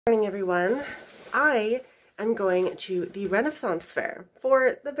Good morning, everyone. I am going to the Renfaire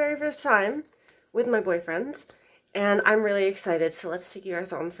for the very first time with my boyfriend, and I'm really excited, so let's take you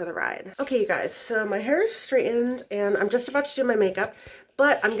guys on for the ride. Okay, you guys, so my hair is straightened and I'm just about to do my makeup,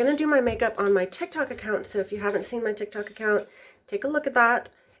 but I'm gonna do my makeup on my TikTok account, so if you haven't seen my TikTok account, take a look at that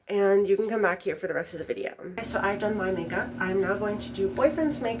and you can come back here for the rest of the video. Okay, so I've done my makeup. I'm now going to do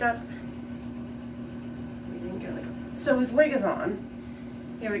boyfriend's makeup. So his wig is on.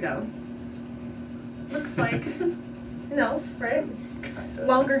 Here we go. Looks like an elf, right? Kinda.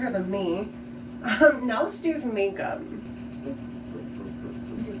 Longer hair than me. Now let's do his makeup.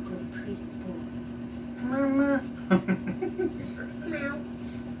 He's a good pretty boy. Mama. Meow.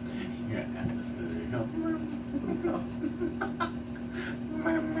 Yeah, that's the video.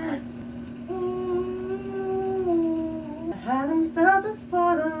 Mama. I haven't felt this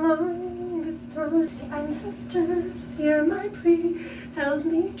for the longest time. Ancestors, hear my plea. Help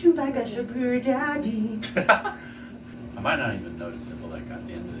me to like a sugar daddy. I might not even notice it, but like at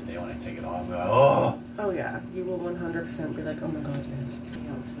the end of the day when I take it off, I'm like, oh! Oh yeah, you will 100% be like, oh my god, yes.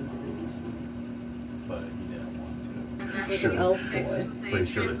 But you didn't want to. Like an elf boy. Pretty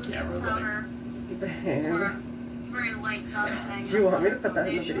sure the camera's like, The hair. Very light dusting. Do you want me to put that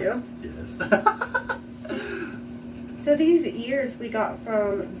in the video? yes. So these ears we got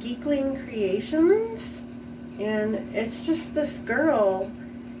from Geekling Creations, and it's just this girl,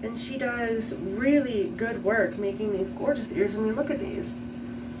 and she does really good work making these gorgeous ears. I mean, look at these.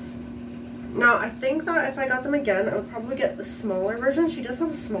 Now, I think that if I got them again, I would probably get the smaller version. She does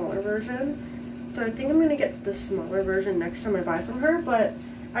have a smaller version, so I think I'm going to get the smaller version next time I buy from her, but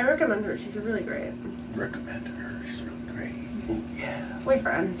I recommend her. She's really great. Recommend her. She's really great. Ooh, yeah.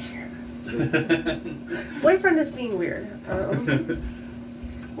 Boyfriend. Boyfriend is being weird.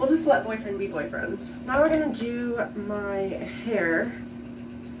 We'll just let boyfriend be boyfriend. Now we're going to do my hair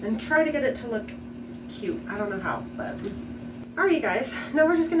and try to get it to look cute. I don't know how, but... Alright, you guys. Now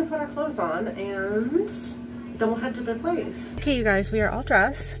we're just going to put our clothes on and then we'll head to the place. Okay, you guys, we are all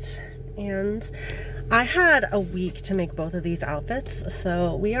dressed and I had a week to make both of these outfits,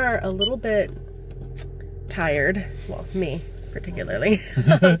 so we are a little bit tired. Well, me particularly.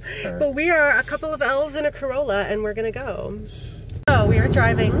 But we are a couple of elves in a Corolla and we're going to go. So we are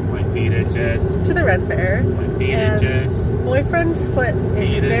driving My feet itches. to the Renfaire. My feet itches. Boyfriend's foot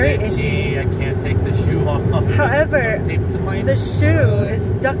is very itchy. I can't take the shoe off. However, the shoe is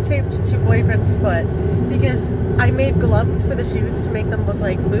duct taped to boyfriend's foot because I made gloves for the shoes to make them look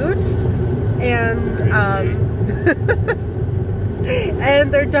like boots, and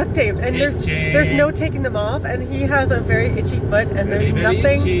and they're duct taped, and there's no taking them off, and he has a very itchy foot, and there's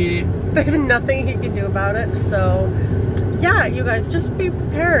nothing he can do about it. So yeah, you guys, just be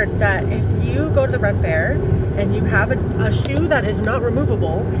prepared that if you go to the Renfaire and you have a shoe that is not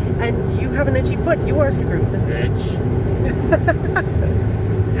removable and you have an itchy foot, you are screwed. Bitch.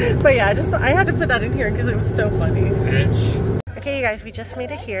 But yeah, I had to put that in here because it was so funny. Bitch. Okay, you guys, we just made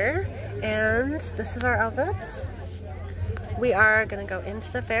it here and this is our outfits. We are gonna go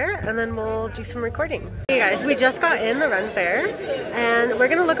into the fair and then we'll do some recording. Hey guys, we just got in the Renfaire and we're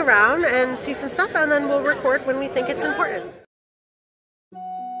gonna look around and see some stuff and then we'll record when we think it's important.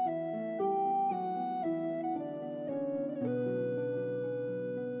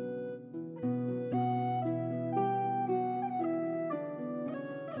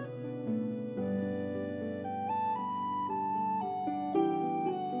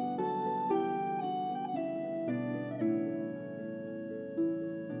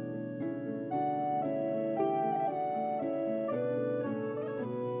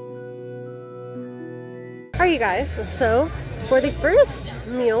 Alright, you guys, so for the first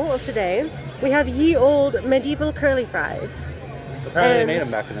meal of today, we have ye old medieval curly fries. Apparently they made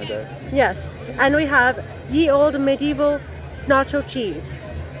them back in the day. Yes, and we have ye old medieval nacho cheese.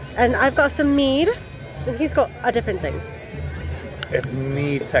 And I've got some mead, and he's got a different thing. It's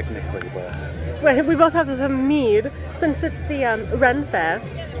me technically, but... Well, we both have some mead, since it's the Renfaire.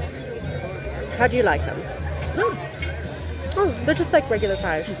 How do you like them? Good. Oh, they're just like regular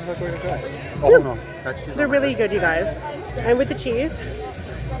fries. Oh no, that's just They're really good, you guys. And with the cheese.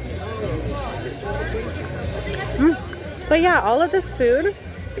 But yeah, all of this food,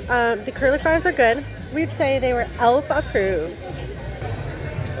 the curly fries are good. We'd say they were elf approved.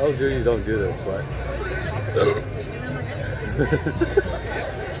 Elves usually don't do this, but...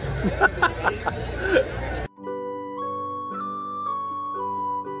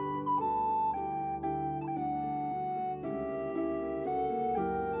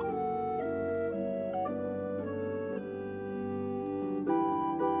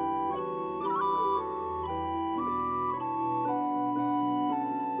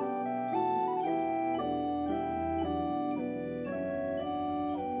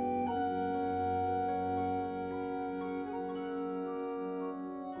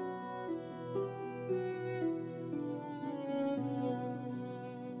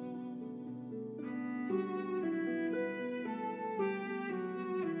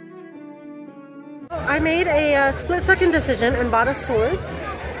 I made a split-second decision and bought a sword.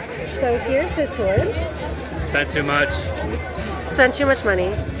 So here's his sword. Spent too much. Spent too much money.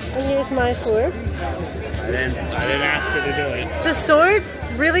 And here's my sword. I didn't ask her to do it. The swords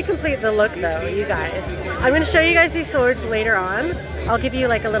really complete the look though, you guys. I'm going to show you guys these swords later on. I'll give you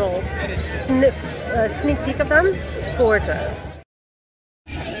like a little sneak peek of them. It's gorgeous.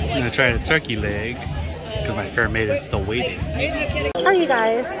 I'm going to try the turkey leg because my fair maiden's still waiting. Hi you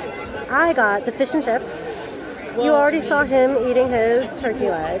guys. I got the fish and chips. You already saw him eating his turkey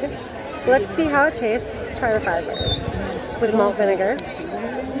leg. Let's see how it tastes. Let's try the fried rice with malt vinegar.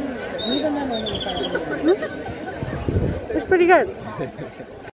 It's pretty good.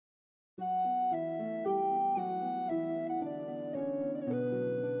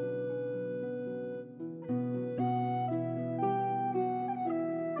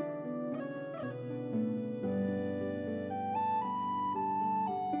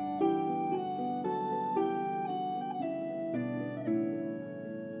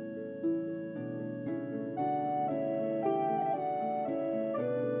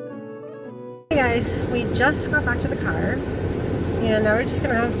 Hey guys, we just got back to the car and now we're just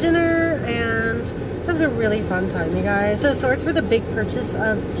gonna have dinner, and it was a really fun time, you guys. So swords were the big purchase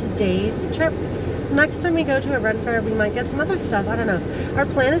of today's trip. Next time we go to a Renfaire, we might get some other stuff. I don't know. Our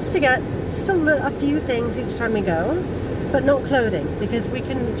plan is to get just a few things each time we go, but no clothing because we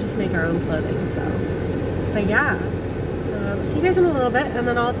can just make our own clothing. So, but yeah, see you guys in a little bit, and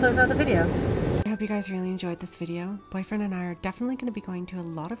then I'll close out the video. I hope you guys really enjoyed this video. Boyfriend and I are definitely going to be going to a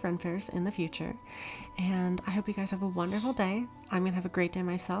lot of Renfaires in the future, and I hope you guys have a wonderful day. I'm going to have a great day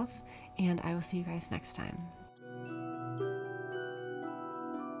myself, and I will see you guys next time.